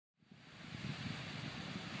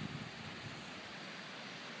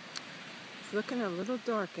It's looking a little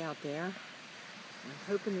dark out there. I'm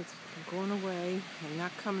hoping it's going away and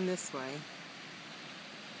not coming this way.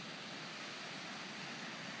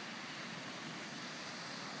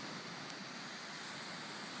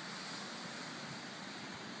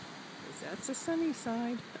 That's the sunny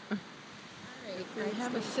side. Alright, I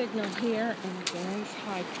have a signal here and it's a nice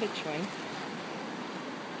high pitch one.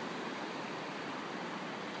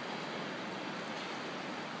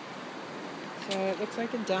 So it looks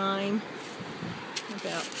like a dime,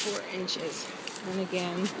 about 4 inches. And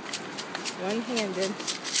again, one-handed.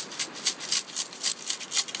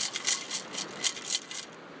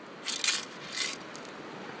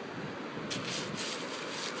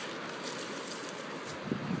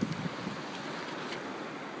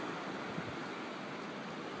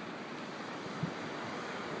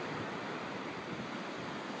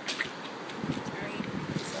 Alright,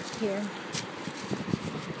 it's up here.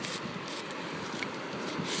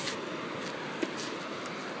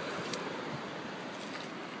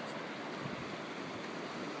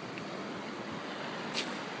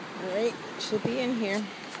 Alright, should be in here.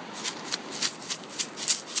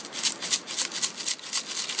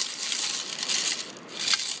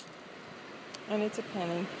 And it's a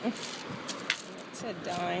penny. It's a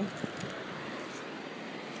dime.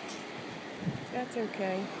 That's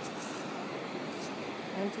okay.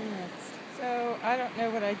 On to next. So, I don't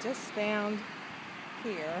know what I just found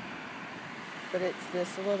here, but it's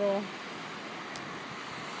this little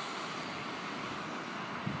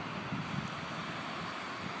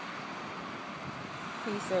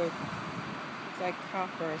piece of, it's like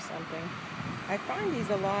copper or something. I find these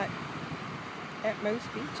a lot at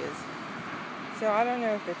most beaches. So I don't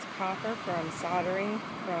know if it's copper from soldering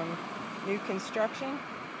from new construction.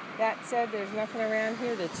 That said, there's nothing around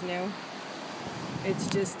here that's new. It's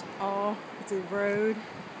just all, it's a road.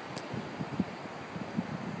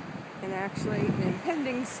 And actually an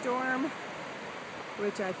impending storm,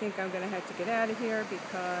 which I think I'm going to have to get out of here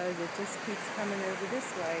because it just keeps coming over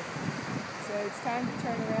this way. So it's time to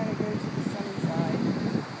turn around and go to the sunny side.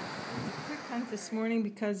 A quick hunt this morning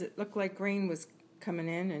because it looked like rain was coming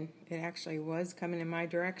in, and it actually was coming in my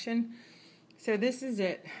direction. So this is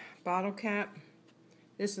it. Bottle cap.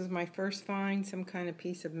 This was my first find, some kind of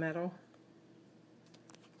piece of metal.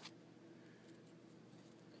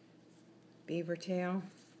 Beaver tail.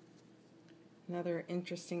 Another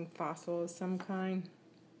interesting fossil of some kind.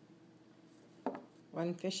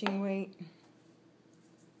 One fishing weight.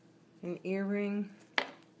 An earring.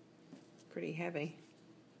 Pretty heavy.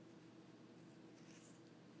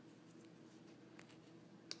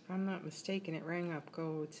 If I'm not mistaken, it rang up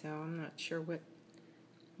gold, so I'm not sure what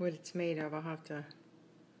it's made of. I'll have to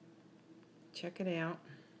check it out.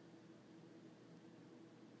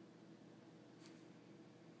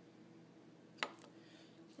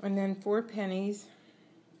 And then 4 pennies.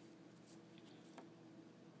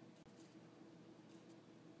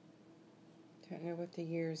 Don't know what the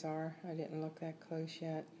years are. I didn't look that close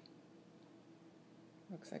yet.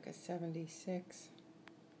 Looks like a 76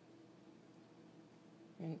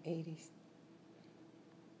 and 80.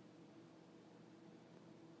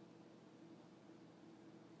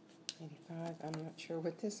 85. I'm not sure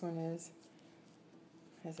what this one is.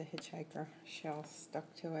 Has a hitchhiker shell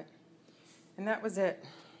stuck to it. And that was it.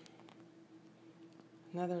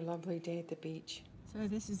 Another lovely day at the beach. So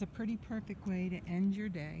this is a pretty perfect way to end your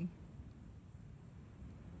day.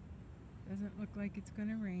 Doesn't look like it's going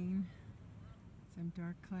to rain. Some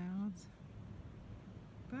dark clouds.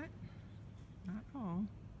 But not all.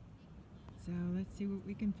 So let's see what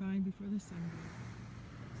we can find before the sun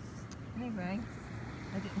goes. Anyway,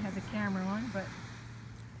 I didn't have the camera on, but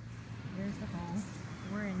there's the hole.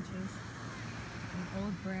 4 inches. An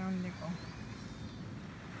old brown nickel.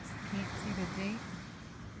 Can't see the date.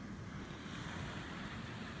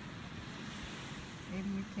 Maybe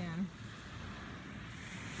you can.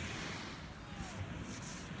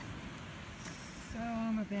 So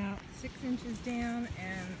I'm about 6 inches down,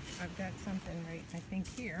 and I've got something right, I think,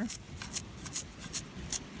 here.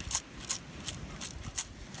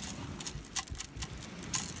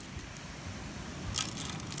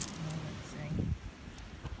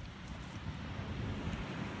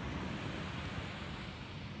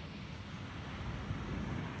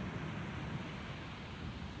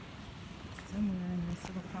 Somewhere in this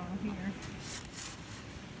little pile here.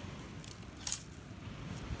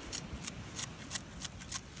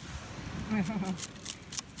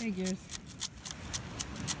 Figures.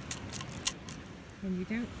 When you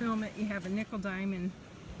don't film it, you have a nickel, dime, and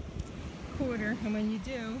quarter, and when you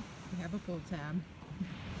do, you have a pull tab.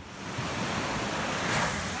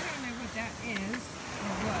 I don't know what that is,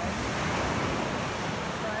 or was,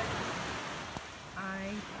 but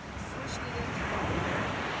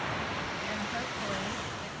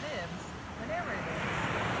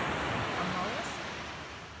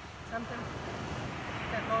something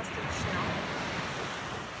that lost its shell.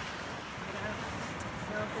 But I don't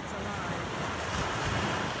know if it's alive.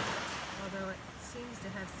 Although it seems to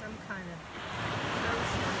have some kind of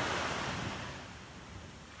motion.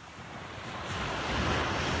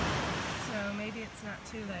 So maybe it's not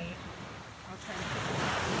too late. I'll try to push it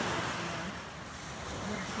back a little bit more. I'm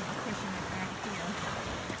going to keep pushing it back here.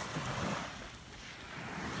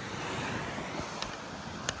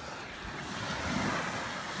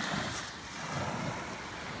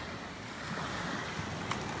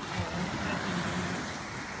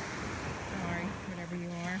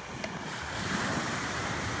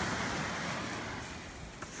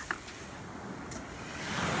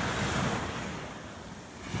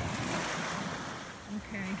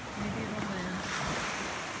 Okay, maybe it'll live.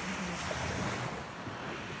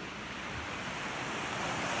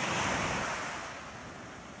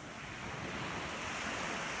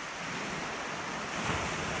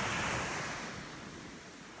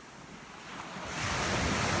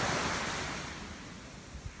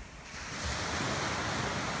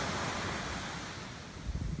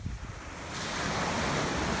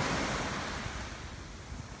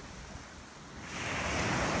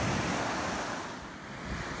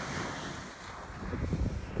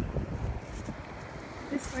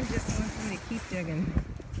 This one just wants me to keep digging.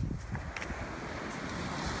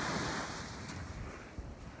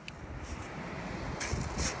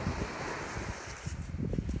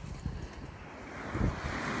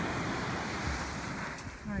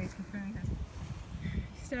 Sorry, it's confirmed.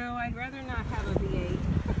 So I'd rather not have a V8.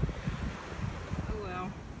 Oh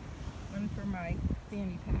well. One for my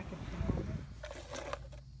fanny pack at home.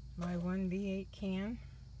 My one V8 can.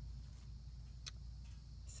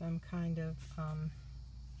 Some kind of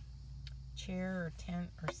chair or tent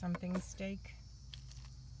or something stake.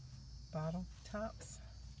 Bottle tops.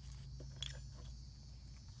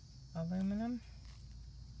 Aluminum.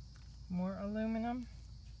 More aluminum.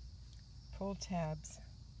 Pull tabs.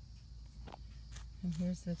 And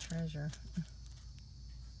here's the treasure.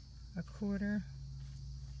 A quarter.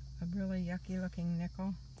 A really yucky looking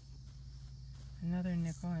nickel. Another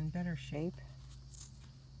nickel in better shape.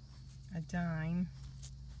 A dime.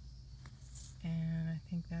 And I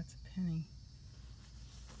think that's a penny.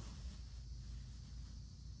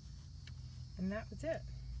 And that was it.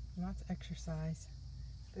 Lots of exercise.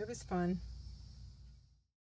 But it was fun.